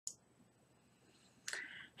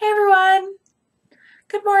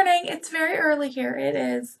Good morning. It's very early here. It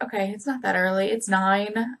is, okay, it's not that early. It's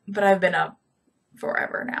 9, but I've been up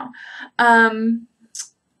forever now. Um,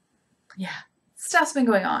 yeah, stuff's been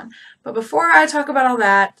going on. But before I talk about all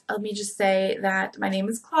that, let me just say that my name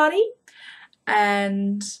is Claudie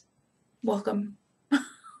and welcome.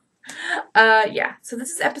 Yeah, so this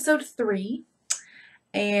is episode 3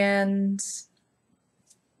 and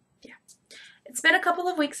yeah, it's been a couple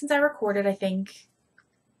of weeks since I recorded, I think.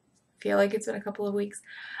 Feel like it's been a couple of weeks.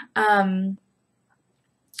 Um,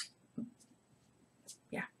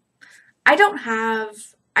 yeah.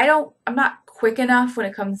 I'm not quick enough when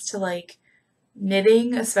it comes to like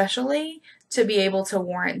knitting, especially to be able to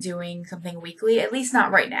warrant doing something weekly, at least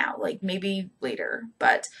not right now, like maybe later.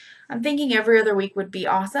 But I'm thinking every other week would be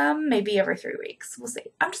awesome, maybe every 3 weeks. We'll see.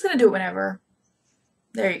 I'm just gonna do it whenever.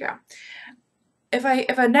 There you go. If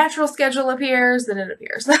a natural schedule appears, then it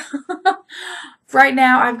appears. Right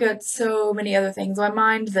now, I've got so many other things on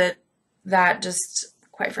my mind that just,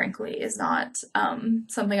 quite frankly, is not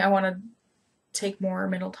something I want to take more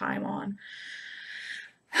mental time on.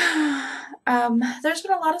 There's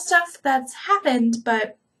been a lot of stuff that's happened,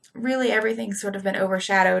 but really everything's sort of been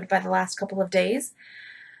overshadowed by the last couple of days.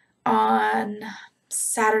 On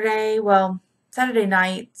Saturday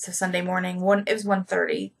night, so Sunday morning, it was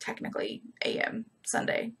 1:30 technically a.m.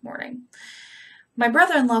 Sunday morning. My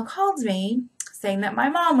brother-in-law called me saying that my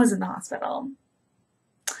mom was in the hospital.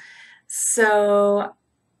 So,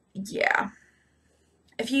 yeah.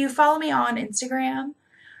 If you follow me on Instagram,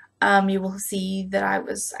 you will see that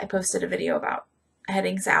I posted a video about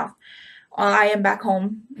heading south. Well, I am back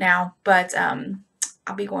home now, but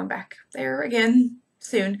I'll be going back there again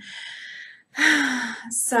soon.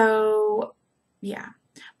 So, yeah.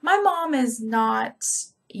 My mom is not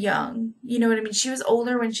young. You know what I mean? She was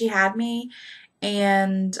older when she had me,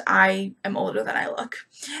 and I am older than I look.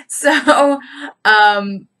 So,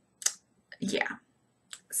 yeah.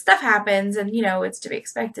 Stuff happens, and it's to be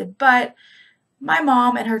expected, but my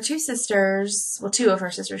mom and her 2 sisters, well, 2 of her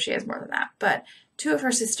sisters, she has more than that, but 2 of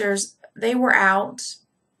her sisters, they were out.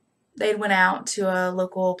 They went out to a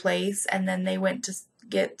local place, and then they went to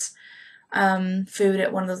get food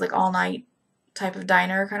at one of those like all-night type of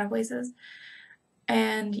diner kind of places.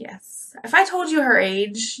 And yes, if I told you her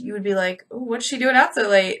age, you would be like, "Oh, what's she doing out so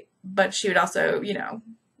late?" But she would also,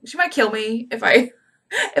 she might kill me if I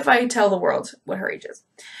if I tell the world what her age is.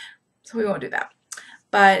 So we won't do that.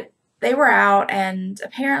 But they were out, and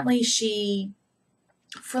apparently she,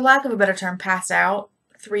 for lack of a better term, passed out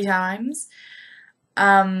 3 times.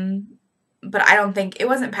 But I don't think it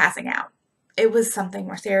wasn't passing out. It was something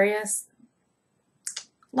more serious.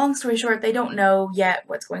 Long story short, they don't know yet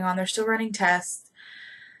what's going on. They're still running tests.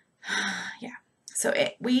 Yeah. So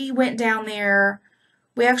we went down there.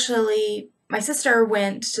 My sister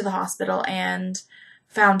went to the hospital and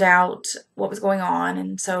found out what was going on,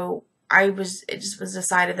 and so it just was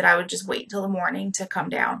decided that I would just wait until the morning to come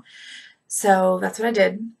down. So that's what I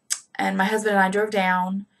did. And my husband and I drove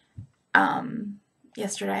down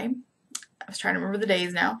yesterday. I was trying to remember the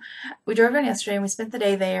days now. We drove down yesterday and we spent the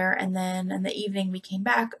day there, and then in the evening we came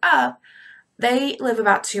back up. They live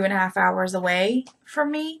about 2.5 hours away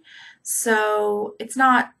from me, so it's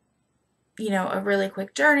not, a really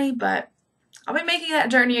quick journey, but I'll be making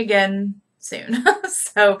that journey again soon.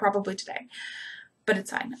 So probably today. But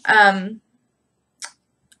it's fine.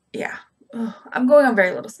 Yeah. Ugh, I'm going on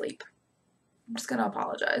very little sleep. I'm just gonna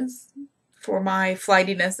apologize for my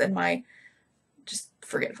flightiness and my just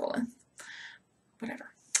forgetfulness.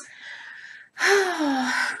 Whatever.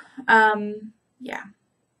 Yeah.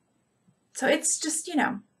 So it's just,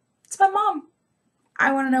 it's my mom.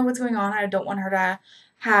 I want to know what's going on. I don't want her to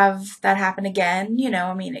have that happen again.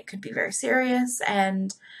 It could be very serious,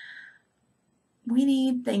 and we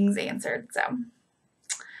need things answered. So,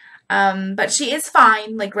 but she is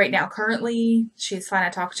fine. Like right now, currently, she's fine. I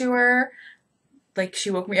talked to her. Like she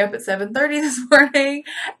woke me up at 7:30 this morning,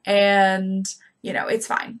 and it's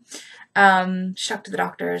fine. She talked to the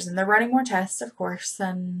doctors, and they're running more tests, of course.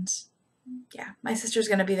 And yeah, my sister's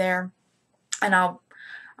gonna be there, and I'll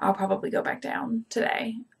probably go back down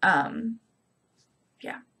today.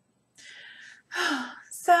 Yeah.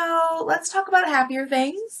 So let's talk about happier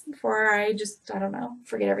things before I don't know,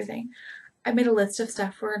 forget everything. I made a list of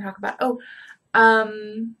stuff we're gonna talk about. Oh,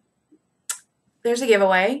 there's a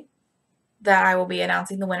giveaway that I will be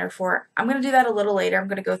announcing the winner for. I'm gonna do that a little later. I'm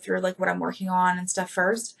gonna go through like what I'm working on and stuff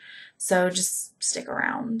first. So just stick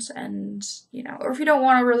around, and or if you don't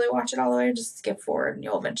want to really watch it all the way, just skip forward and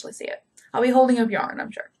you'll eventually see it. I'll be holding up yarn, I'm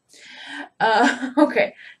sure.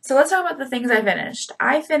 Okay, so let's talk about the things I finished.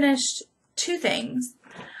 I finished 2 things.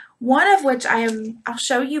 One of which I'll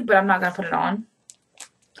show you, but I'm not gonna put it on.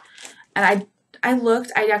 And I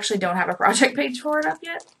looked, I actually don't have a project page for it up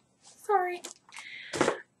yet. Sorry.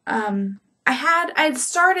 I had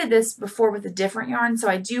started this before with a different yarn, so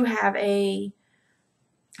I do have I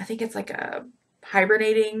think it's like a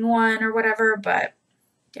hibernating one or whatever, but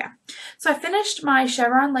yeah. So I finished my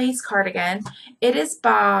chevron lace cardigan. It is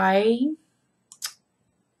by,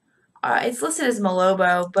 it's listed as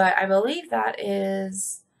Malobo, but I believe that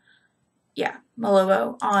is, yeah,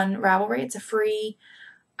 Malobo on Ravelry. It's a free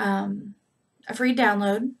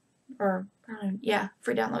download, or yeah,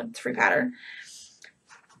 free download. It's a free pattern.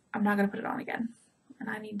 I'm not gonna put it on again, and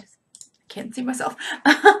I can't see myself.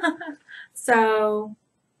 So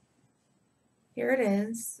here it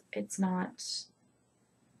is. It's not.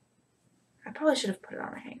 I probably should have put it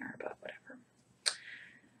on a hanger, but whatever.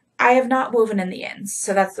 I have not woven in the ends,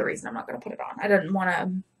 so that's the reason I'm not gonna put it on. I didn't want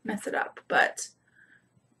to mess it up, but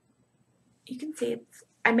you can see it's.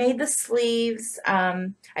 I made the sleeves.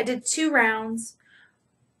 I did 2 rounds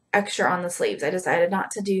extra on the sleeves. I decided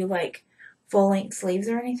not to do like full-length sleeves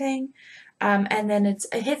or anything. And then it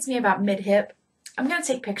hits me about mid-hip. I'm going to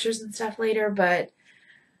take pictures and stuff later, but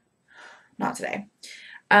not today.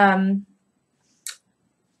 Yeah,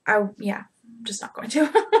 I'm just not going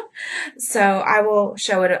to. So I will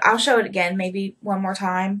show it. I'll show it again maybe one more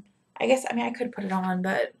time. I guess, I mean, I could put it on,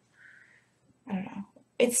 but I don't know.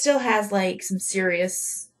 It still has like some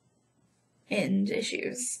serious end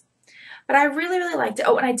issues. But I really, really liked it.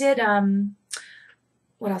 Oh, and I did,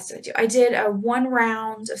 what else did I do? I did a 1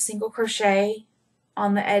 round of single crochet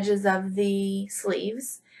on the edges of the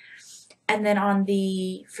sleeves. And then around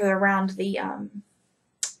the,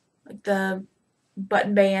 like the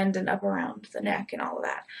button band and up around the neck and all of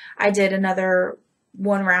that, I did another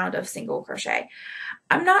 1 round of single crochet.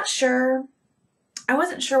 I'm not sure. I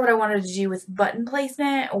wasn't sure what I wanted to do with button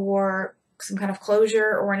placement or some kind of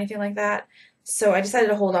closure or anything like that. So I decided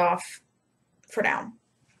to hold off for now.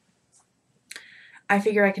 I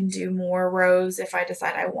figure I can do more rows if I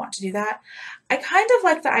decide I want to do that. I kind of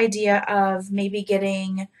like the idea of maybe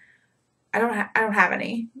getting, I don't have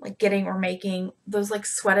any, like getting or making those like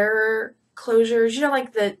sweater closures, you know,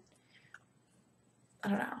 like I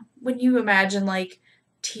don't know, when you imagine like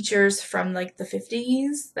teachers from like the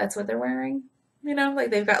 50s, that's what they're wearing, you know, like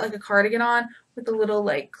they've got like a cardigan on with the little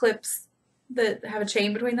like clips that have a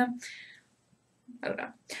chain between them. I don't know.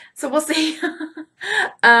 So we'll see.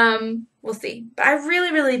 We'll see. But I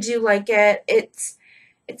really, really do like it. It's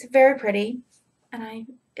very pretty, and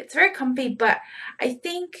it's very comfy. But I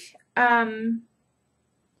think I'm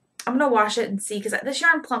gonna wash it and see, because this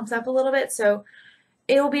yarn plumps up a little bit, so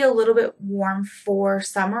it'll be a little bit warm for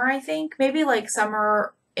summer. I think maybe like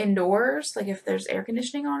summer indoors, like if there's air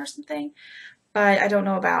conditioning on or something. But I don't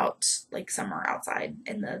know about like summer outside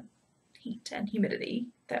in the heat and humidity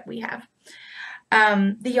that we have.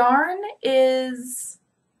 The yarn is,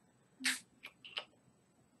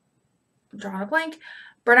 I'm drawing a blank,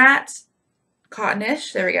 Bernat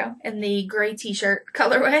Cottonish, there we go, in the gray t-shirt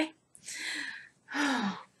colorway.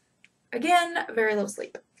 Again, very low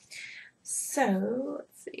sleep. So,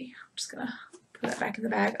 let's see, I'm just gonna put that back in the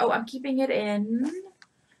bag. Oh, I'm keeping it in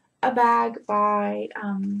a bag by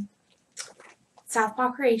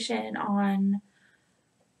Southpaw Creation on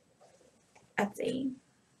Etsy.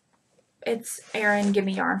 It's Erin Give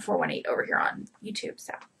Me Yarn 418 over here on YouTube.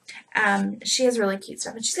 So she has really cute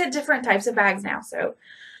stuff, and she's got different types of bags now. So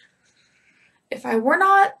if I were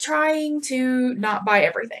not trying to not buy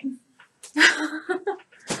everything.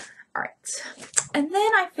 All right. And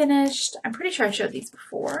then I finished, I'm pretty sure I showed these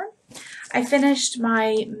before. I finished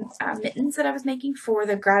my mittens that I was making for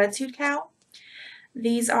the Gratitude Cow.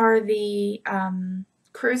 These are the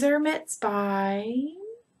Cruiser mitts by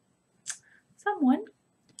someone.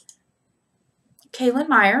 Kaylin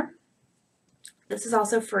Meyer. This is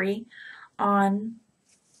also free on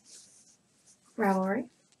Ravelry.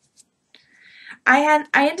 I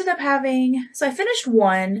ended up having, so I finished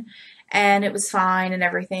one and it was fine and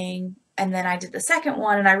everything, and then I did the second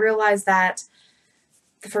one and I realized that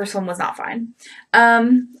the first one was not fine.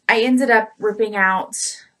 I ended up ripping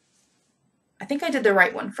out, I think I did the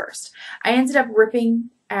right one first. I ended up ripping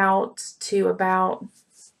out to about,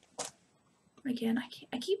 again,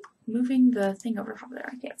 I keep moving the thing over top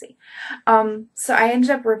there. I can't see. So I ended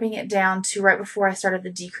up ripping it down to right before I started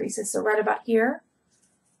the decreases. So right about here.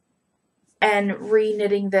 And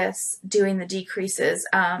re-knitting this, doing the decreases.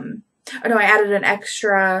 Oh no, I added an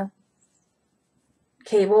extra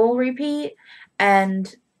cable repeat.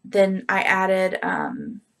 And then I added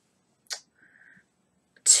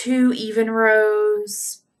 2 even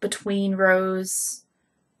rows between rows,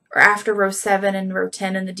 or after row 7 and row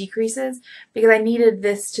 10 in the decreases, because I needed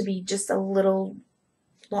this to be just a little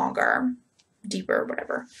longer, deeper,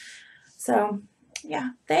 whatever. So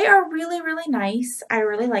yeah, they are really, really nice. I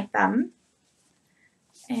really like them.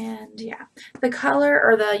 And yeah, the color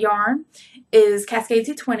or the yarn is Cascade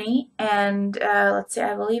 220, and let's see,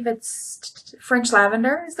 I believe it's French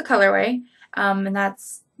Lavender is the colorway, and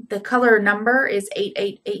that's the color number is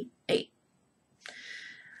 8888.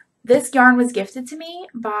 This yarn was gifted to me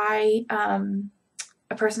by a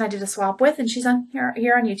person I did a swap with, and she's on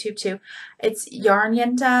here on YouTube too. It's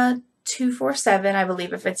Yarnyenta247, I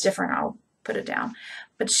believe. If it's different, I'll put it down.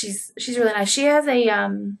 But she's really nice. She has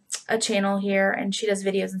a channel here, and she does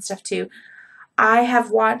videos and stuff too. I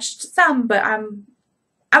have watched some, but I'm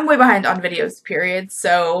way behind on videos, period.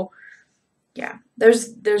 So yeah,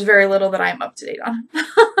 there's very little that I'm up to date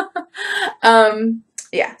on.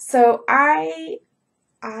 Yeah, so I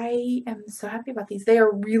am so happy about these. They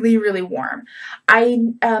are really, really warm. I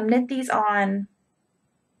knit these on,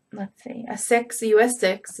 let's see, a US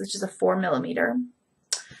 6, which is a 4mm.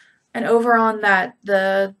 And over on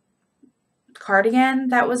the cardigan,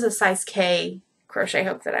 that was a size K crochet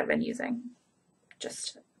hook that I've been using.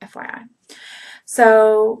 Just FYI.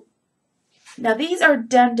 So now these are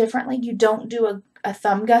done differently. You don't do a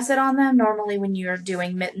thumb gusset on them. Normally when you're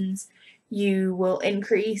doing mittens, you will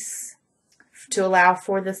increase to allow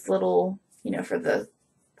for this little, for the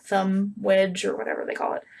thumb wedge or whatever they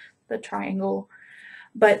call it, the triangle.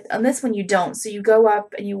 But on this one you don't. So you go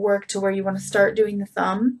up and you work to where you want to start doing the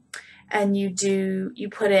thumb, and you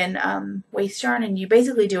put in waste yarn, and you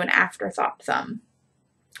basically do an afterthought thumb,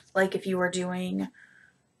 like if you were doing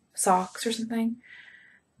socks or something.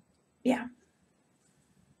 Yeah.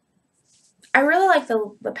 I really like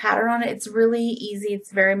the pattern on it. It's really easy.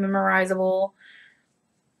 It's very memorizable.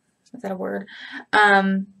 Is that a word?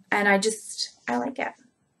 And I like it.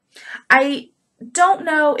 I don't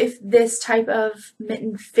know if this type of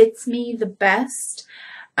mitten fits me the best.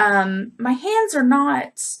 My hands are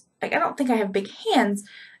not, like, I don't think I have big hands,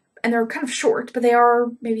 and they're kind of short, but they are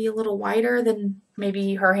maybe a little wider than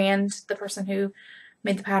maybe her hand, the person who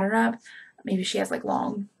made the pattern up. Maybe she has like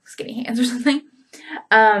long, skinny hands or something.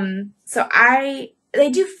 So they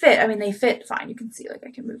do fit. I mean, they fit fine. You can see, like,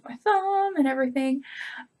 I can move my thumb and everything.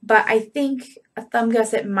 But I think a thumb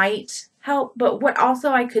gusset might help. But what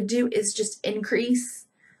also I could do is just increase.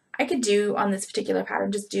 I could do on this particular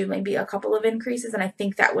pattern, just do maybe a couple of increases, and I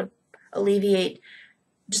think that would alleviate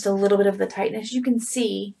just a little bit of the tightness. You can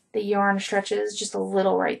see the yarn stretches just a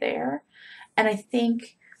little right there. And I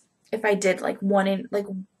think if I did like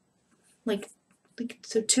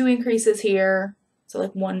so 2 increases here, so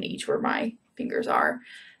like 1 each where my fingers are,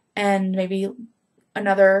 and maybe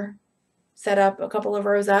another set up, a couple of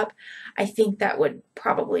rows up, I think that would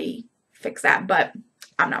probably fix that, but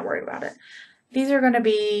I'm not worried about it. These are going to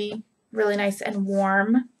be really nice and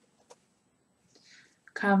warm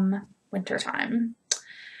come winter time.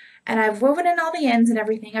 And I've woven in all the ends and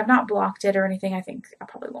everything. I've not blocked it or anything. I think I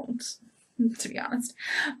probably won't, to be honest.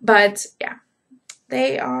 But yeah,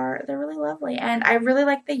 they're really lovely. And I really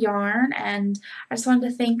like the yarn, and I just wanted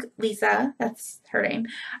to thank Lisa, that's her name.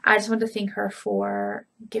 I just wanted to thank her for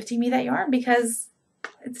gifting me that yarn, because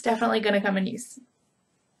it's definitely going to come in use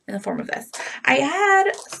in the form of this. I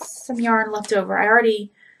had some yarn left over. I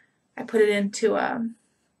put it into I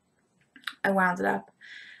wound it up.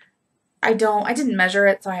 I didn't measure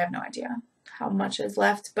it, so I have no idea how much is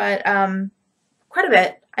left, but quite a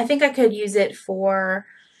bit. I think I could use it for,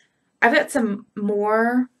 I've got some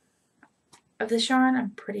more of this yarn,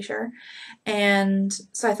 I'm pretty sure, and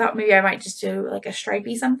so I thought maybe I might just do like a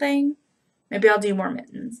stripey something. Maybe I'll do more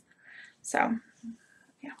mittens. So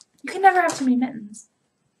yeah, you can never have too many mittens.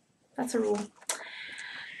 That's a rule.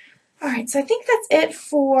 Alright, so I think that's it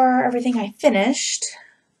for everything I finished.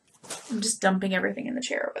 I'm just dumping everything in the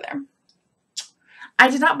chair over there. I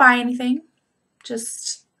did not buy anything,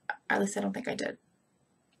 just, at least I don't think I did.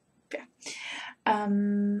 Yeah.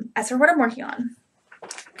 As for what I'm working on,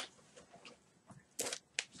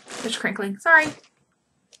 there's crinkling, sorry.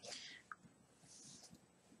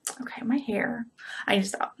 Okay, my hair, I need to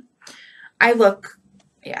stop. I look,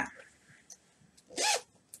 yeah.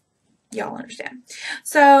 Y'all understand.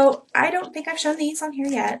 So I don't think I've shown these on here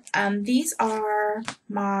yet. These are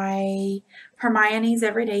my Hermione's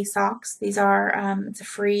Everyday Socks. These are, it's a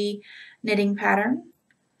free knitting pattern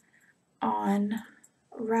on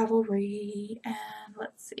Ravelry. And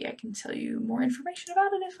let's see, I can tell you more information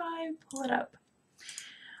about it if I pull it up.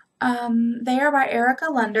 They are by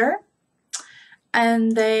Erica Lunder.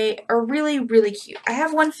 And they are really, really cute. I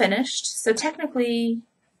have one finished, so technically,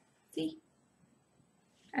 see?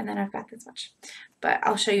 And then I've got this much. But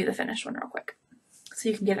I'll show you the finished one real quick, so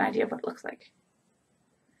you can get an idea of what it looks like.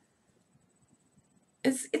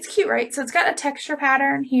 it's cute, right? So it's got a texture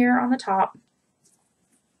pattern here on the top.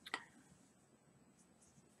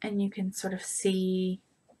 And you can sort of see,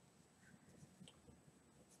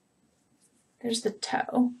 there's the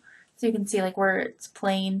toe. So you can see like where it's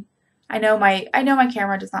plain. I know my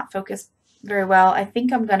camera does not focus very well. I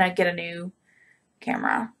think I'm gonna get a new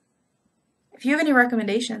camera. If you have any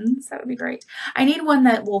recommendations, that would be great. I need one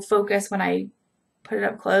that will focus when I put it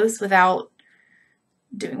up close without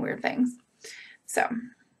doing weird things. So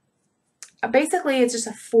basically it's just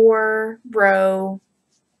a 4-row,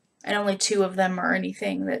 and only 2 of them are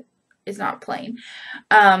anything that is not plain.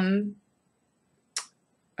 A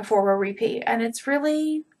 4-row repeat, and it's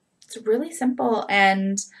really simple,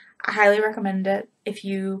 and I highly recommend it if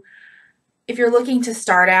you're looking to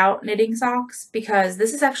start out knitting socks, because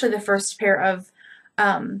this is actually the first pair of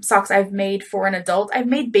socks I've made for an adult. I've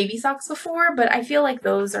made baby socks before, but I feel like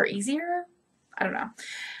those are easier. I don't know.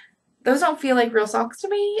 Those don't feel like real socks to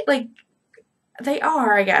me. Like, they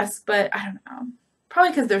are, I guess, but I don't know. Probably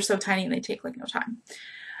because they're so tiny and they take like no time.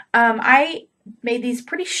 I made these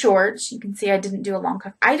pretty short. You can see I didn't do a long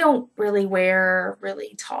cuff. I don't really wear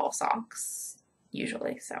really tall socks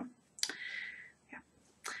usually, so yeah.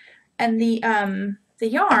 And the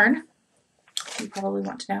yarn, you probably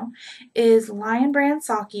want to know, is Lion Brand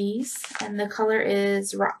Sockies, and the color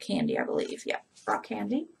is Rock Candy, I believe. Yeah, Rock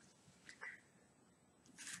Candy.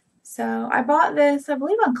 So I bought this, I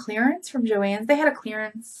believe, on clearance from Joann's. They had a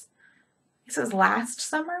clearance, I guess it was last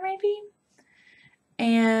summer maybe.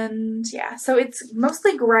 And yeah, so it's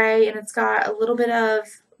mostly gray, and it's got a little bit of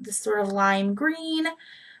this sort of lime green,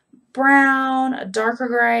 brown, a darker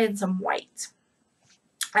gray, and some white.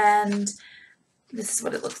 And this is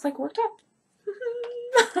what it looks like worked up.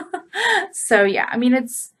 So yeah, I mean,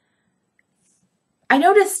 I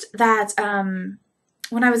noticed that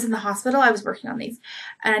when I was in the hospital, I was working on these,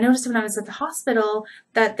 and I noticed when I was at the hospital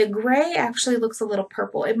that the gray actually looks a little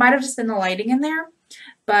purple. It might have just been the lighting in there,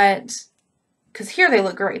 but because here they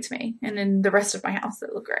look gray to me, and in the rest of my house they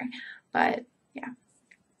look gray. But yeah,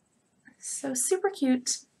 so super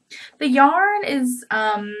cute. The yarn is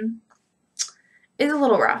a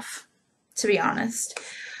little rough, to be honest.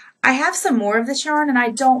 I have some more of this yarn, and I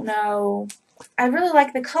don't know. I really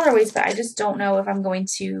like the colorways, but I just don't know if I'm going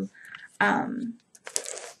to.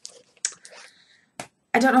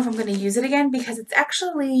 I don't know if I'm going to use it again, because it's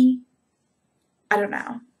actually, I don't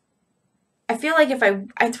know. I feel like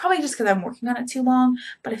it's probably just because I'm working on it too long,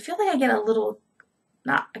 but I feel like I get a little,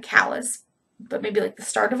 not a callus, but maybe like the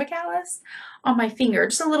start of a callus on my finger.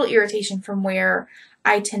 Just a little irritation from where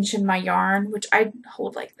I tension my yarn, which I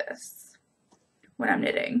hold like this when I'm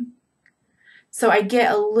knitting. So I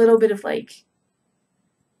get a little bit of like,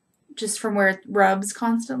 just from where it rubs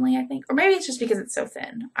constantly, I think. Or maybe it's just because it's so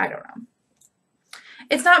thin. I don't know.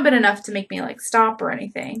 It's not been enough to make me like stop or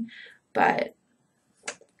anything, but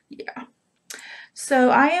yeah. So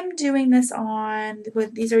I am doing this on,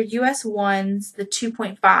 these are US 1s, the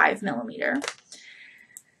 2.5 millimeter.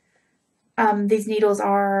 These needles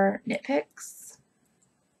are Knit Picks,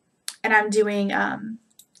 and I'm doing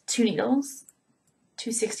 2 needles, 2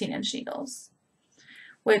 16-inch needles,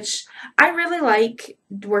 which I really like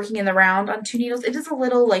working in the round on 2 needles. It is a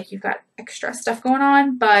little like you've got extra stuff going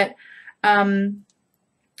on, but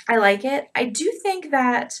I like it. I do think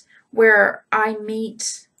that where I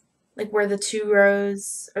meet, like where the 2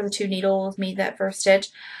 rows or the 2 needles meet that first stitch,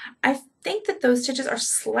 I think that those stitches are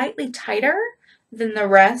slightly tighter than the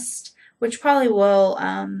rest, which probably will,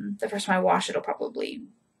 the first time I wash it, I'll probably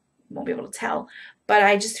won't be able to tell. But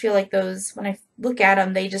I just feel like those, when I look at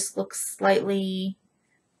them, they just look slightly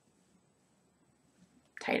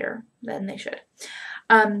tighter than they should.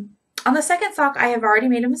 On the second sock, I have already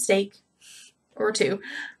made a mistake, or 2,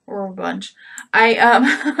 or a bunch.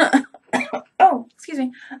 I oh, excuse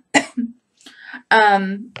me.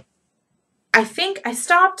 I think I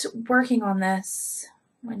stopped working on this.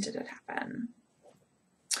 When did it happen?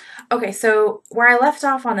 Okay, so where I left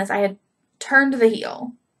off on this, I had turned the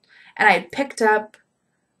heel, and I had picked up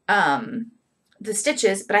the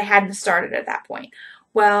stitches, but I hadn't started at that point.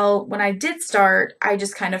 Well, when I did start, I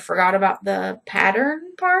just kind of forgot about the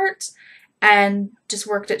pattern part and just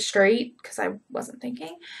worked it straight because I wasn't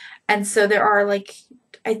thinking. And so there are like,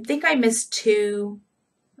 I think I missed 2,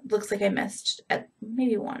 looks like I missed at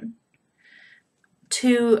maybe 1,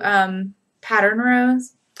 2 pattern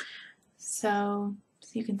rows. So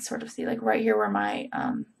you can sort of see like right here where my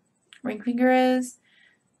ring finger is,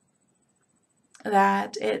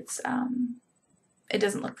 that it's it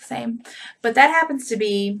doesn't look the same, but that happens to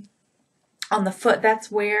be on the foot. That's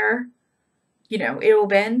where, you know, it will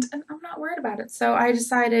bend, and I'm not worried about it. So I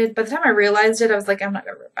decided, by the time I realized it, I was like, I'm not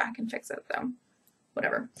gonna rip back and fix it though.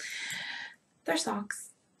 whatever. They're socks.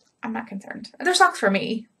 I'm not concerned. They're socks for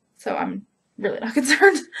me, so I'm really not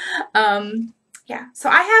concerned. Yeah, so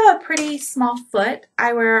I have a pretty small foot.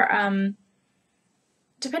 I wear,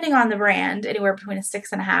 depending on the brand, anywhere between a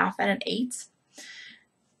 6.5 and an 8.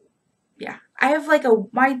 Yeah, I have like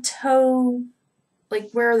my toe,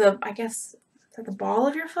 like where I guess, is that the ball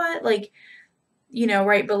of your foot? Like,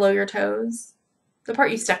 right below your toes. The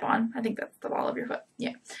part you step on. I think that's the ball of your foot.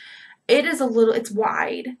 Yeah. It is it's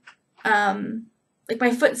wide. Like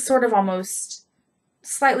my foot's sort of almost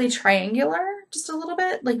slightly triangular, just a little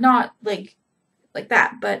bit. Like not like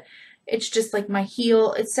that, but it's just like my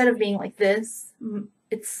heel, instead of being like this,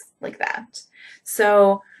 it's like that.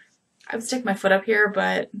 So I would stick my foot up here,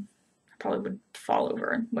 but I probably would fall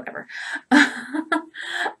over and whatever.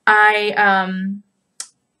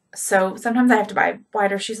 So sometimes I have to buy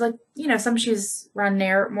wider shoes, like, some shoes run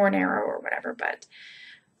more narrow or whatever, but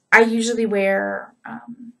I usually wear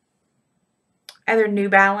either New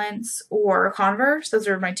Balance or Converse. Those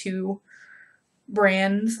are my two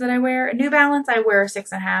brands that I wear. New Balance, I wear a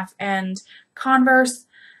 6.5, and Converse,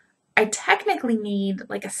 I technically need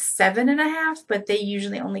like a 7.5, but they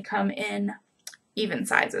usually only come in even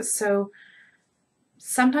sizes. So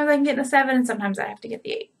sometimes I can get in a 7, and sometimes I have to get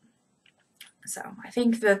the 8. So I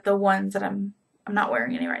think that the ones that I'm not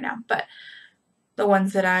wearing any right now, but the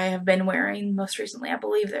ones that I have been wearing most recently, I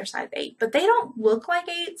believe they're size 8, but they don't look like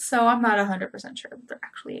 8s, so I'm not 100% sure that they're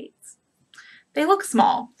actually 8s. They look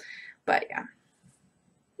small, but yeah.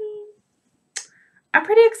 I'm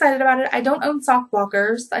pretty excited about it. I don't own sock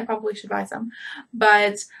blockers. I probably should buy some,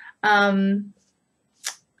 but yeah,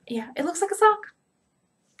 it looks like a sock.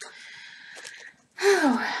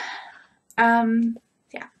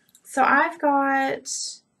 Yeah. So I've got,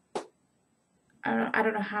 I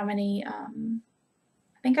don't know how many, I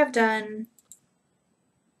think I've done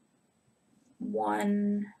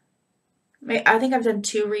I think I've done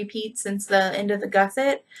 2 repeats since the end of the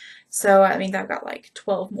gusset. So I mean, I've got like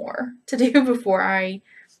 12 more to do before I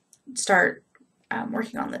start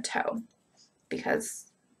working on the toe,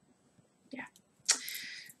 because yeah.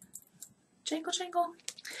 Jingle, jingle.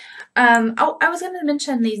 Oh, I was going to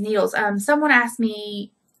mention these needles. Someone asked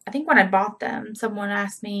me, I think when I bought them, someone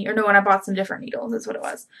asked me, or no, when I bought some different needles, that's what it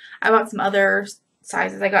was. I bought some other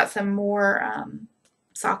sizes. I got some more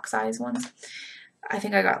sock size ones. I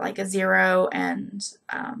think I got like a 0 and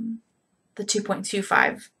the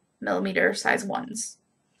 2.25 millimeter size ones.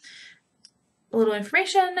 A little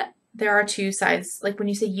information, there are 2 size, like when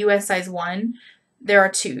you say US size 1, there are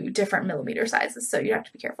 2 different millimeter sizes, so you have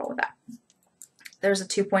to be careful with that. There's a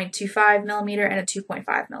 2.25 millimeter and a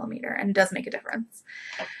 2.5 millimeter, and it does make a difference.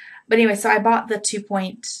 But anyway, so I bought the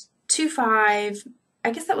 2.25,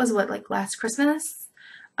 I guess that was what, like last Christmas?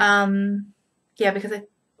 Yeah, because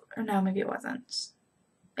no, maybe it wasn't.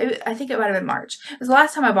 I think it might have been March. It was the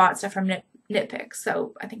last time I bought stuff from Knitpicks,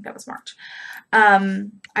 so I think that was March.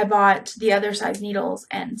 I bought the other size needles,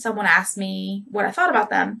 and someone asked me what I thought about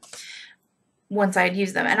them once I had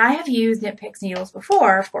used them. And I have used Knitpicks needles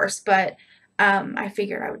before, of course, but I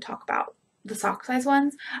figured I would talk about the sock size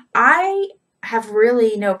ones. I have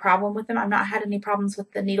really no problem with them. I've not had any problems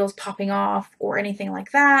with the needles popping off or anything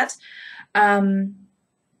like that.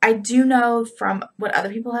 I do know from what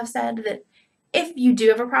other people have said that if you do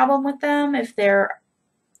have a problem with them, if they're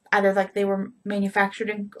either like they were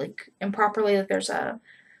manufactured improperly, like there's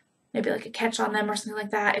maybe like a catch on them or something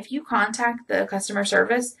like that, if you contact the customer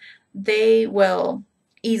service, they will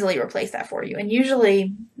easily replace that for you. And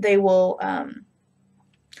usually they will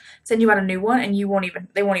send you out a new one, and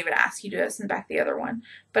they won't even ask you to send back the other one.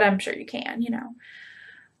 But I'm sure you can,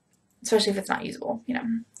 especially if it's not usable,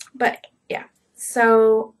 But yeah,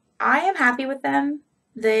 so I am happy with them.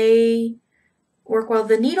 They work well.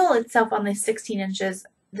 The needle itself on the 16 inches,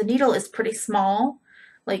 the needle is pretty small,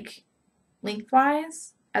 like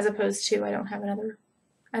lengthwise, as opposed to I don't have another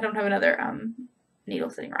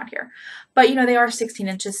needle sitting around here. But they are 16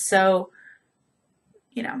 inches, so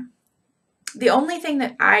the only thing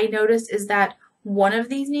that I noticed is that one of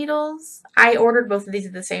these needles, I ordered both of these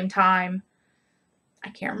at the same time. I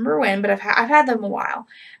can't remember when, but I've had them a while.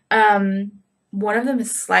 One of them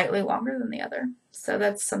is slightly longer than the other, so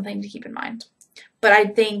that's something to keep in mind. But I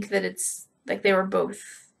think that it's like they were both,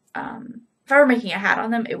 if I were making a hat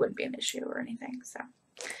on them, it wouldn't be an issue or anything, so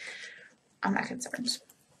I'm not concerned.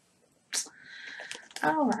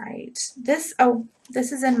 All right, this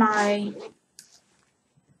is in my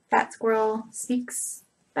Fat Squirrel Speaks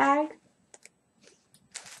bag,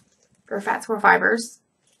 or Fat Squirrel Fibers.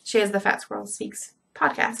 She has the Fat Squirrel Speaks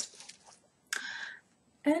podcast.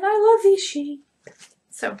 And I love these sheep.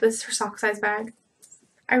 So this is her sock size bag.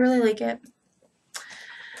 I really like it.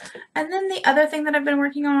 And then the other thing that I've been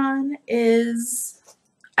working on is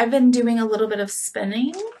I've been doing a little bit of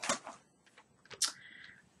spinning.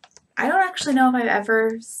 I don't actually know if I've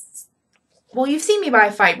ever, well, you've seen me buy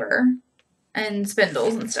fiber and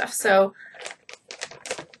spindles and stuff, so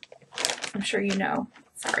I'm sure you know,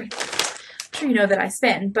 sorry, I'm sure you know that I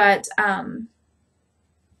spin, but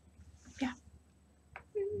yeah.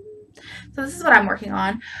 So this is what I'm working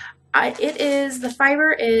on. The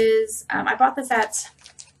fiber is, I bought this at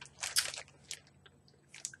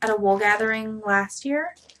a wool gathering last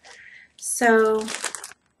year. So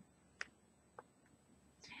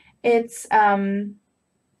it's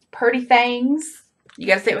Purdy Thangz. You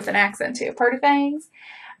gotta say it with an accent too. Purdy Thangz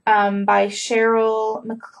by Cheryl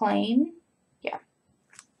McLean. Yeah.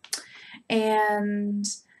 And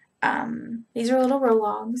these are little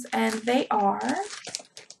rologs, and they are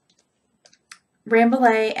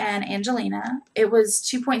Rambouillet and Angelina. It was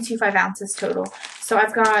 2.25 ounces total. So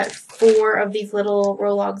I've got 4 of these little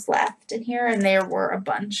rologs left in here, and there were a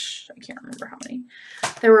bunch. I can't remember how many.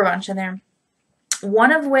 There were a bunch in there.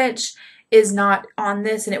 One of which is not on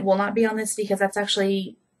this, and it will not be on this because that's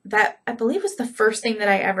actually, that I believe was the first thing that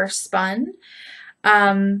I ever spun.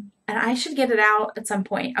 And I should get it out at some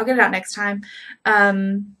point. I'll get it out next time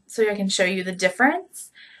so I can show you the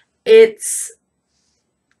difference. It's,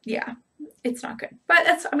 yeah, it's not good. But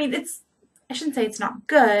that's, I mean, it's, I shouldn't say it's not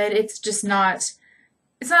good. It's just not,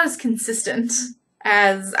 it's not as consistent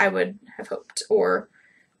as I would have hoped or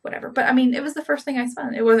whatever. But I mean, it was the first thing I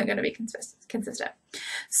spun. It wasn't going to be consistent.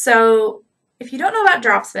 So if you don't know about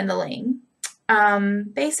drop spindling,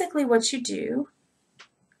 basically what you do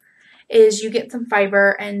is you get some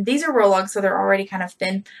fiber, and these are rologs, so they're already kind of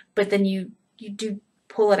thin, but then you do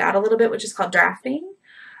pull it out a little bit, which is called drafting,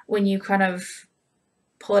 when you kind of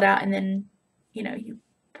pull it out, and then, you know,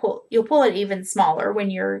 you'll pull it even smaller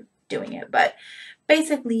when you're doing it. But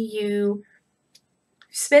basically you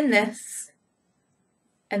spin this,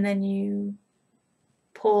 and then you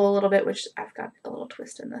pull a little bit, which I've got a little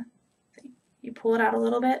twist in the thing. You pull it out a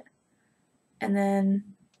little bit, and then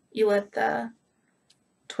you let the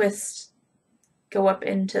twist go up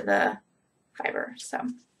into the fiber. So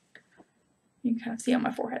you can kind of see on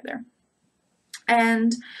my forehead there.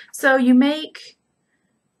 And so you make,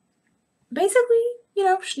 basically, you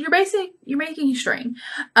know, you're making string.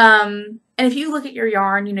 And if you look at your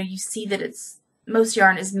yarn, you know, you see that most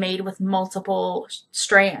yarn is made with multiple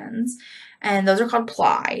strands, and those are called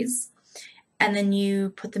plies. And then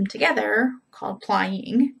you put them together, called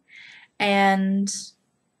plying. And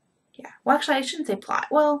yeah, well, actually, I shouldn't say ply.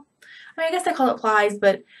 Well, I mean, I guess they call it plies,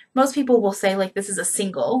 but most people will say, like, this is a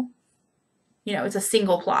single, you know, it's a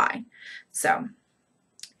single ply. So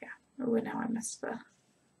yeah. Oh, and now I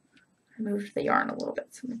moved the yarn a little bit,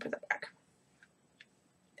 so let me put that back.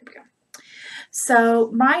 There we go.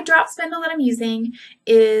 So my drop spindle that I'm using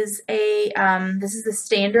is a, this is the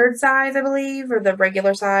standard size, I believe, or the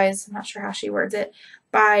regular size, I'm not sure how she words it,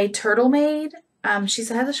 by Turtle Made. She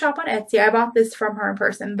has a shop on Etsy. I bought this from her in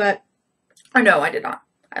person, but, or no, I did not.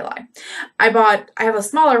 I lie. I have a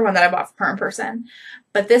smaller one that I bought from her in person,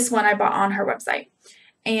 but this one I bought on her website.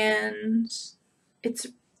 And it's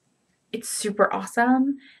super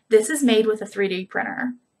awesome. This is made with a 3D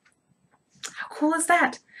printer. How cool is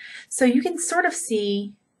that? So you can sort of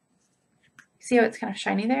see how it's kind of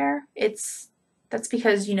shiny there? That's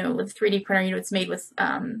because, you know, with 3D printer, you know, it's made with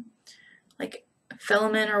like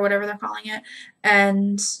filament or whatever they're calling it,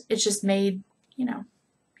 and it's just made, you know,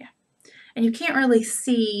 yeah. And you can't really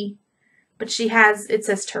see, but it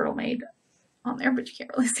says Turtle Made on there, but you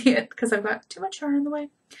can't really see it because I've got too much yarn in the way.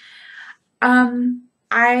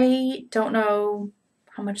 I don't know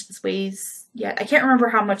how much this weighs yet. I can't remember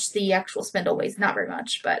how much the actual spindle weighs, not very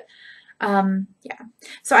much, but yeah.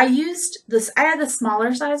 So I used this, I had the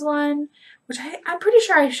smaller size one, which I'm pretty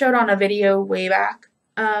sure I showed on a video way back.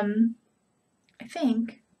 I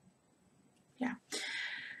think, yeah.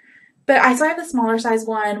 But so I have the smaller size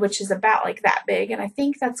one, which is about like that big, and I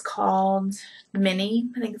think that's called the mini.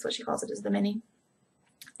 I think that's what she calls it, is the mini.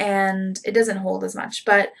 And it doesn't hold as much,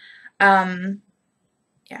 but yeah.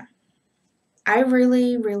 I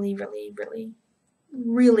really, really, really, really,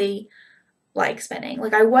 really like spinning.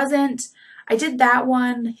 Like I did that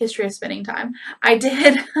one, History of Spinning Time. I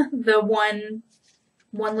did the one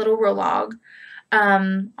little rolog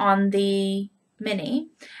on the mini,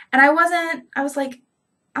 and I was like,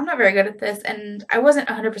 I'm not very good at this, and I wasn't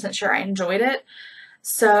 100% sure I enjoyed it.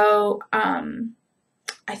 So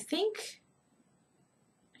I think,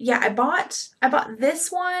 yeah, I bought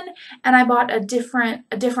this one, and I bought a different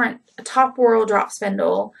top whirl drop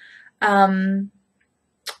spindle about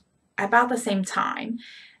the same time.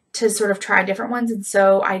 to sort of try different ones. And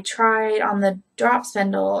so I tried on the drop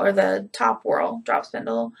spindle, or the top whirl drop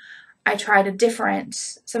spindle, I tried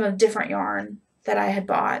some of different yarn that I had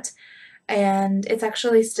bought, and it's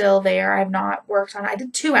actually still there. I've not worked on it. I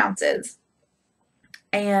did 2 ounces,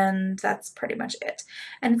 and that's pretty much it.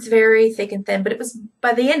 And it's very thick and thin, but it was,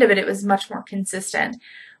 by the end of it, it was much more consistent,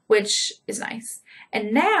 which is nice.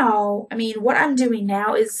 And now, I mean, what I'm doing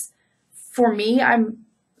now is, for me, I'm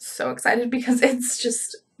so excited because it's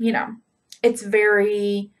just, you know, it's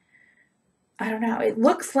very, I don't know, it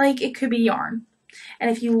looks like it could be yarn. And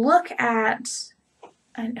if you look at,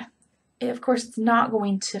 and of course it's not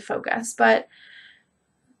going to focus, but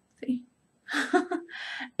see,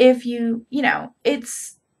 if you know,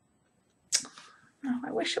 it's, oh,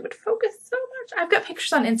 I wish it would focus so much. I've got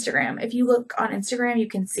pictures on Instagram. If you look on Instagram, you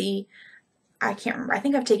can see, I can't remember, I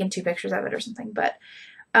think I've taken 2 pictures of it or something, but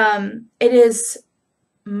it is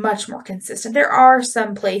much more consistent. There are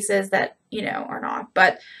some places that, you know, are not,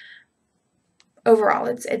 but overall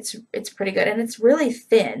it's pretty good, and it's really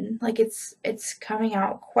thin. Like it's coming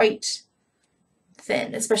out quite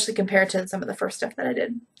thin, especially compared to some of the first stuff that I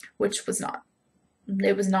did, which was not,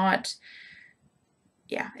 it was not,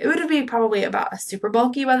 yeah, it would be probably about a super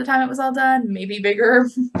bulky by the time it was all done, maybe bigger,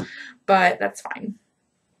 but that's fine.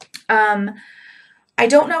 I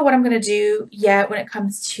don't know what I'm going to do yet when it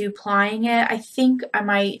comes to plying it. I think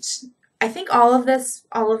all of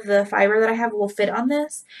the fiber that I have will fit on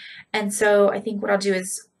this. And so I think what I'll do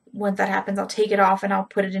is, once that happens, I'll take it off and I'll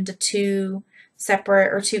put it into 2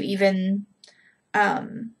 separate or 2 even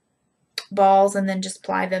balls, and then just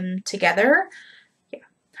ply them together. Yeah,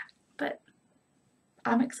 but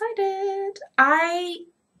I'm excited. I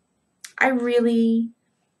really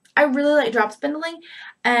like drop spindling,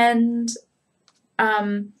 and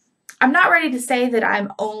I'm not ready to say that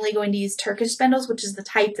I'm only going to use Turkish spindles, which is the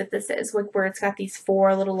type that this is, where it's got these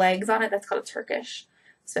 4 little legs on it. That's called a Turkish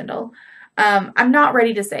spindle. I'm not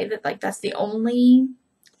ready to say that, like, that's the only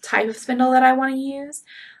type of spindle that I want to use,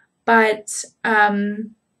 but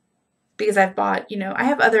because I've bought, you know, I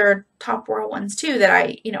have other top whirl ones too that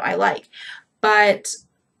I like, but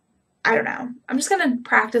I don't know. I'm just going to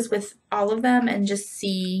practice with all of them and just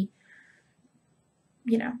see,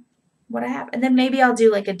 you know, what I have. And then maybe I'll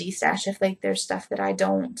do like a destash if, like, there's stuff that I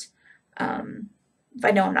don't, if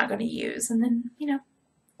I know I'm not going to use, and then, you know,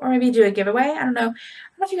 or maybe do a giveaway. I don't know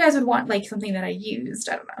if you guys would want, like, something that I used.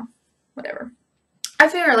 I don't know. Whatever. I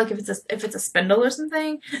figure, like, if it's a spindle or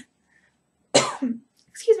something,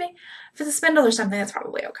 excuse me, if it's a spindle or something, that's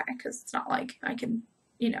probably okay, because it's not like I can,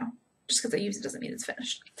 you know, just because I use it doesn't mean it's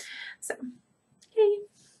finished. So, yay.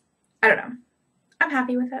 I don't know. I'm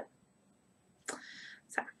happy with it.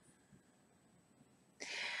 So,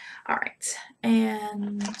 all right,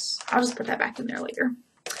 and I'll just put that back in there later.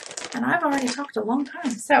 And I've already talked a long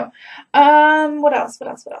time. So, what else?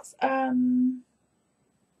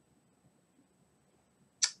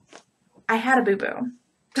 I had a boo-boo.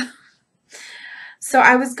 So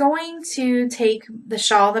I was going to take the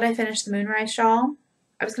shawl that I finished, the Moonrise shawl.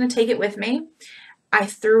 I was going to take it with me. I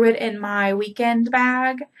threw it in my weekend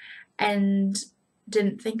bag and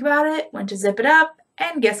didn't think about it, went to zip it up,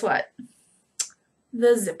 and guess what?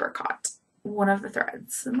 The zipper caught one of the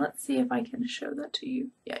threads. And let's see if I can show that to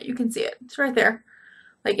you. Yeah, you can see it. It's right there.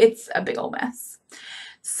 Like, it's a big old mess.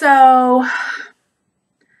 So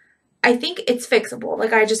I think it's fixable.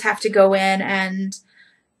 Like, I just have to go in and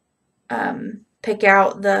pick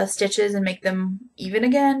out the stitches and make them even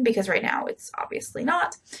again, because right now it's obviously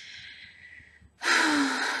not.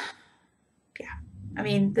 Yeah, I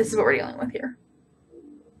mean, this is what we're dealing with here.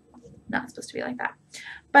 Not supposed to be like that.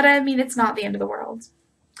 But I mean, it's not the end of the world.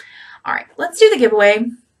 All right, let's do the giveaway.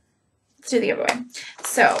 Let's do the giveaway.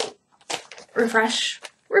 So, refresher,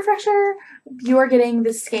 you are getting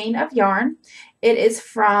this skein of yarn. It is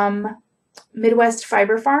from Midwest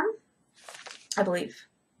Fiber Farm, I believe.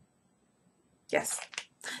 Yes.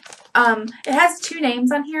 It has 2 names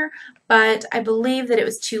on here, but I believe that it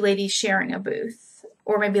was 2 ladies sharing a booth,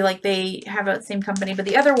 or maybe like they have the same company, but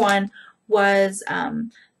the other one was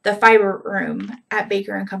the Fiber Room at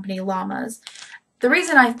Baker & Company Llamas. The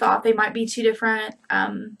reason I thought they might be 2 different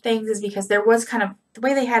things is because there was kind of, the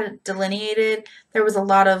way they had it delineated, there was a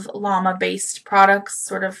lot of llama-based products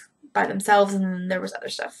sort of by themselves, and then there was other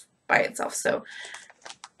stuff by itself, so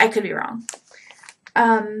I could be wrong.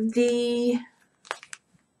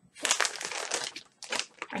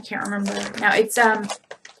 I can't remember. Now it's, I'll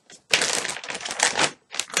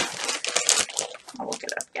look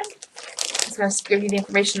it up again. I was going to give you the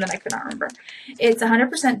information that I could not remember. It's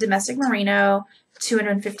 100% domestic merino,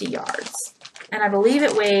 250 yards. And I believe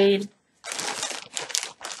it weighed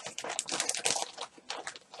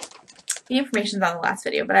The information's on the last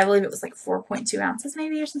video, but I believe it was like 4.2 ounces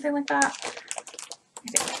maybe or something like that. I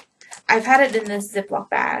think. I've had it in this Ziploc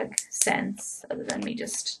bag since, other than me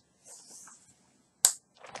just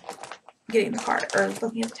getting the card or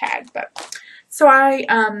looking at the tag. But so I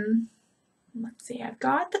let's see, I've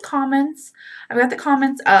got the comments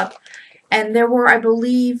up, and there were, I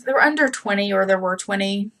believe, there were under 20, or there were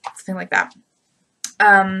 20, something like that.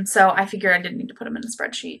 So I figured I didn't need to put them in a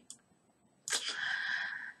spreadsheet.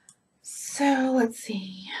 So let's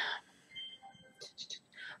see.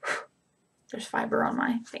 There's fiber on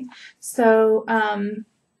my thing. So I'm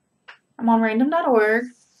on random.org,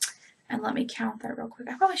 and let me count that real quick.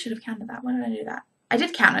 I probably should have counted that. Why did I do that? I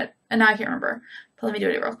did count it, and now I can't remember. But let me do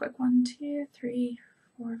it real quick. 1, 2, 3,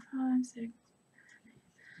 4, 5, 6.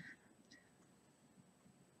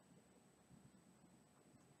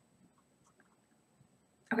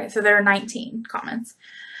 Okay, so there are 19 comments.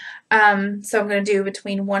 So I'm going to do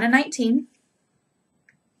between 1 and 19.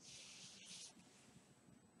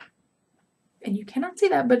 And you cannot see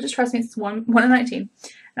that, but just trust me, it's 1 and 19. And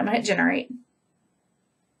I'm going to hit generate.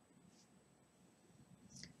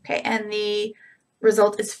 Okay, and the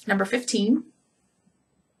result is number 15.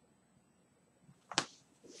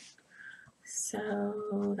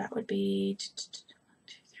 So that would be 1, 2,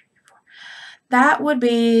 3, 4. That would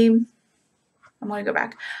be, I'm going to go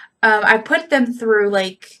back. I put them through,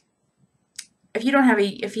 like, if you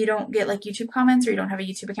don't get like YouTube comments, or you don't have a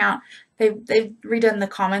YouTube account, they've redone the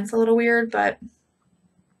comments a little weird, but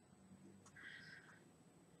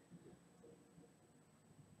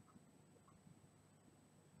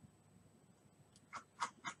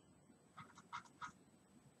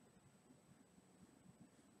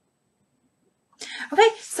okay,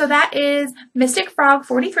 so that is Mystic Frog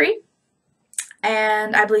 43,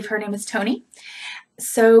 and I believe her name is Tony.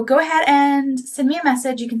 So go ahead and send me a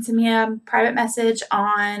message. You can send me a private message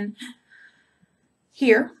on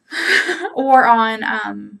here or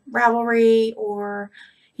on Ravelry, or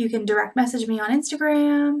you can direct message me on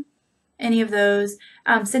Instagram, any of those.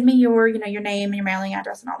 Send me your, your name, your mailing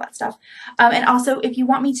address, and all that stuff. And also, if you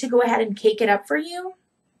want me to go ahead and cake it up for you,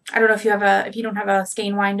 I don't know if you don't have a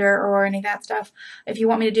skein winder or any of that stuff. If you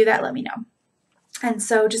want me to do that, let me know. And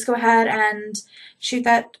so just go ahead and shoot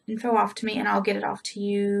that info off to me, and I'll get it off to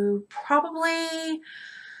you probably, I'm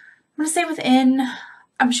going to say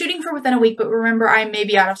I'm shooting for within a week, but remember, I may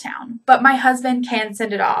be out of town. But my husband can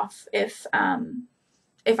send it off if I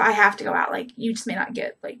have to go out. Like, you just may not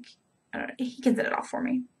get, like, I don't know, he can send it off for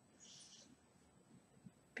me.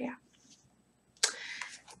 But yeah.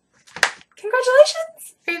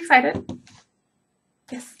 Congratulations! Are you excited?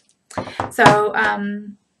 Yes. So, yeah.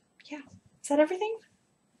 Is that everything?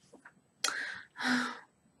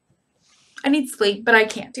 I need sleep, but I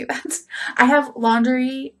can't do that. I have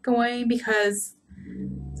laundry going because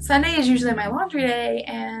Sunday is usually my laundry day,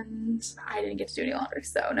 and I didn't get to do any laundry,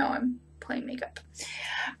 so now I'm playing makeup.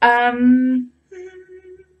 Oh,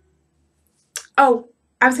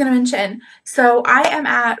 I was going to mention, so I am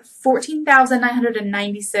at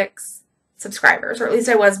 14,996 subscribers, or at least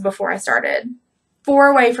I was before I started. 4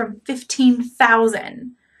 away from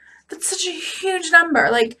 15,000. That's such a huge number.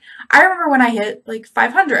 Like, I remember when I hit like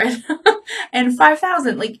 500 and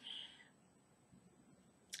 5,000. Like,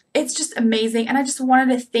 it's just amazing. And I just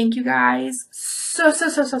wanted to thank you guys so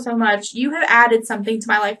much. You have added something to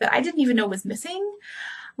my life that I didn't even know was missing.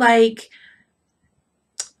 Like,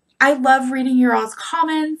 I love reading your all's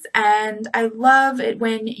comments, and I love it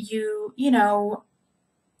when you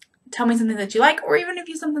tell me something that you like, or even if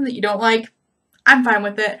you something that you don't like, I'm fine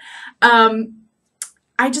with it.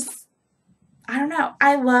 I don't know.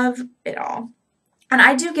 I love it all. And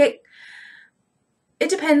I do get, it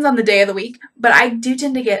depends on the day of the week, but I do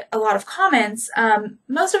tend to get a lot of comments.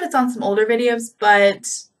 Most of it's on some older videos, but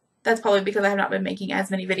that's probably because I have not been making as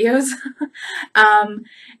many videos.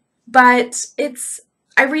 But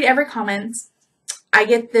I read every comment. I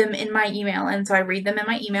get them in my email, and so I read them in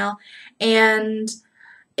my email, and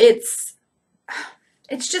it's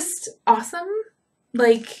just awesome.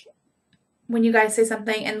 Like, when you guys say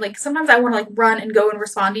something, and like sometimes I want to like run and go and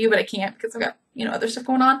respond to you, but I can't because I've got other stuff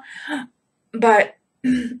going on. But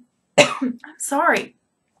I'm sorry.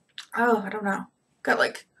 Oh, I don't know. Got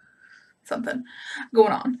like something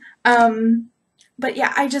going on. But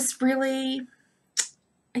yeah, I just really,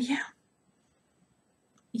 yeah.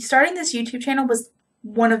 Starting this YouTube channel was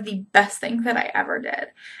one of the best things that I ever did,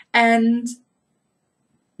 and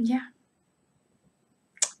yeah.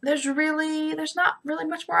 There's not really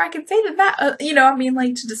much more I can say than that,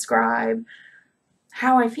 like, to describe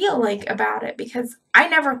how I feel like about it, because I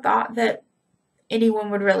never thought that anyone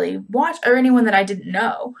would really watch, or anyone that I didn't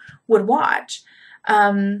know would watch.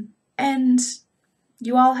 And and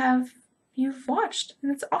you've watched,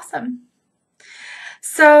 and it's awesome.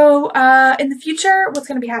 So in the future, what's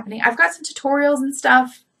going to be happening? I've got some tutorials and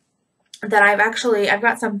stuff that I've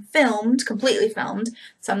got some filmed, completely filmed,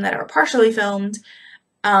 some that are partially filmed,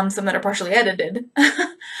 some that are partially edited.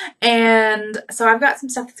 And so I've got some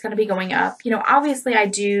stuff that's going to be going up. You know, obviously I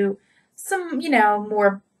do some, you know,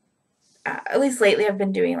 more, at least lately I've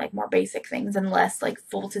been doing like more basic things and less like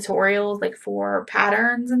full tutorials, like for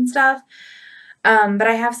patterns and stuff. But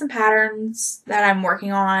I have some patterns that I'm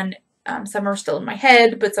working on. Some are still in my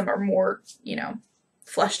head, but some are more, you know,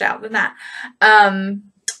 fleshed out than that.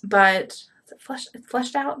 But is it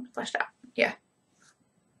fleshed out? Fleshed out. Yeah.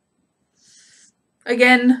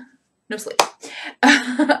 Again, no sleep.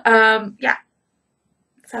 Yeah.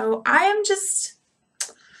 So I am just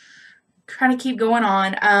trying to keep going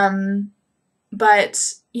on. But,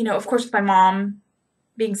 you know, of course, with my mom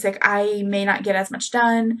being sick, I may not get as much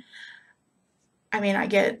done. I mean, I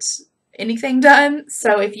get anything done.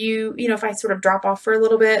 So if if I sort of drop off for a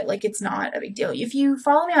little bit, like, it's not a big deal. If you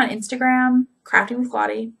follow me on Instagram, Crafting with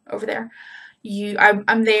Claudie, over there,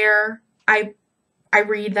 I'm there. I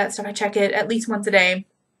read that stuff. I check it at least once a day.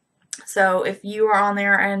 So if you are on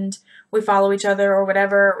there and we follow each other or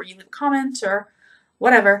whatever, or you leave a comment or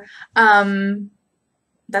whatever,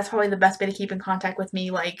 that's probably the best way to keep in contact with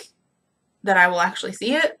me, like, that I will actually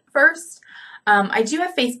see it first. I do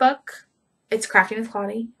have Facebook. It's Crafting with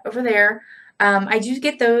Claudie over there. I do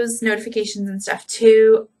get those notifications and stuff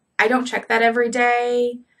too. I don't check that every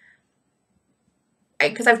day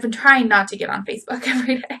because I've been trying not to get on Facebook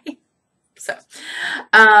every day. So,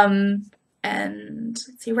 and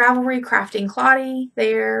let's see, Ravelry, Crafting Claudie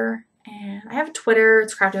there. And I have a Twitter,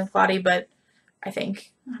 it's Crafting with Claudie, but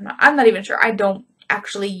I'm not even sure. I don't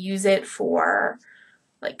actually use it for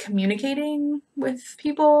like communicating with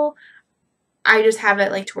people. I just have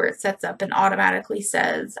it like to where it sets up and automatically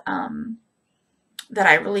says that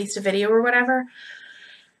I released a video or whatever.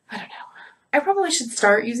 I don't know. I probably should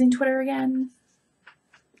start using Twitter again.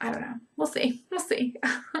 I don't know. We'll see. We'll see.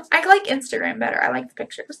 I like Instagram better. I like the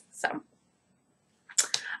pictures. So,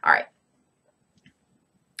 all right.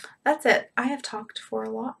 That's it. I have talked for a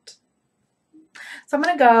lot. So I'm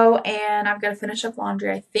going to go and I've got to finish up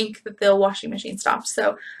laundry. I think that the washing machine stopped.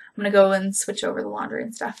 So I'm going to go and switch over the laundry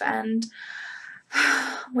and stuff and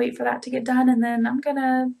wait for that to get done. And then I'm going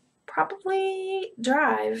to probably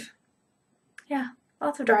drive. Yeah,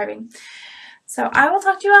 lots of driving. So I will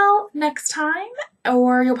talk to you all next time,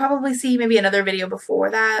 or you'll probably see maybe another video before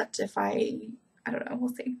that if I don't know,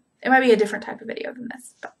 we'll see. It might be a different type of video than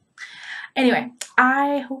this. But anyway,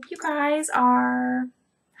 I hope you guys are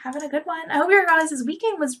having a good one. I hope your guys'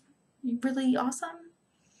 weekend was really awesome.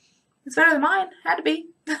 It's better than mine. Had to be.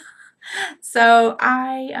 So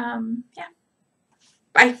yeah.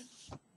 Bye.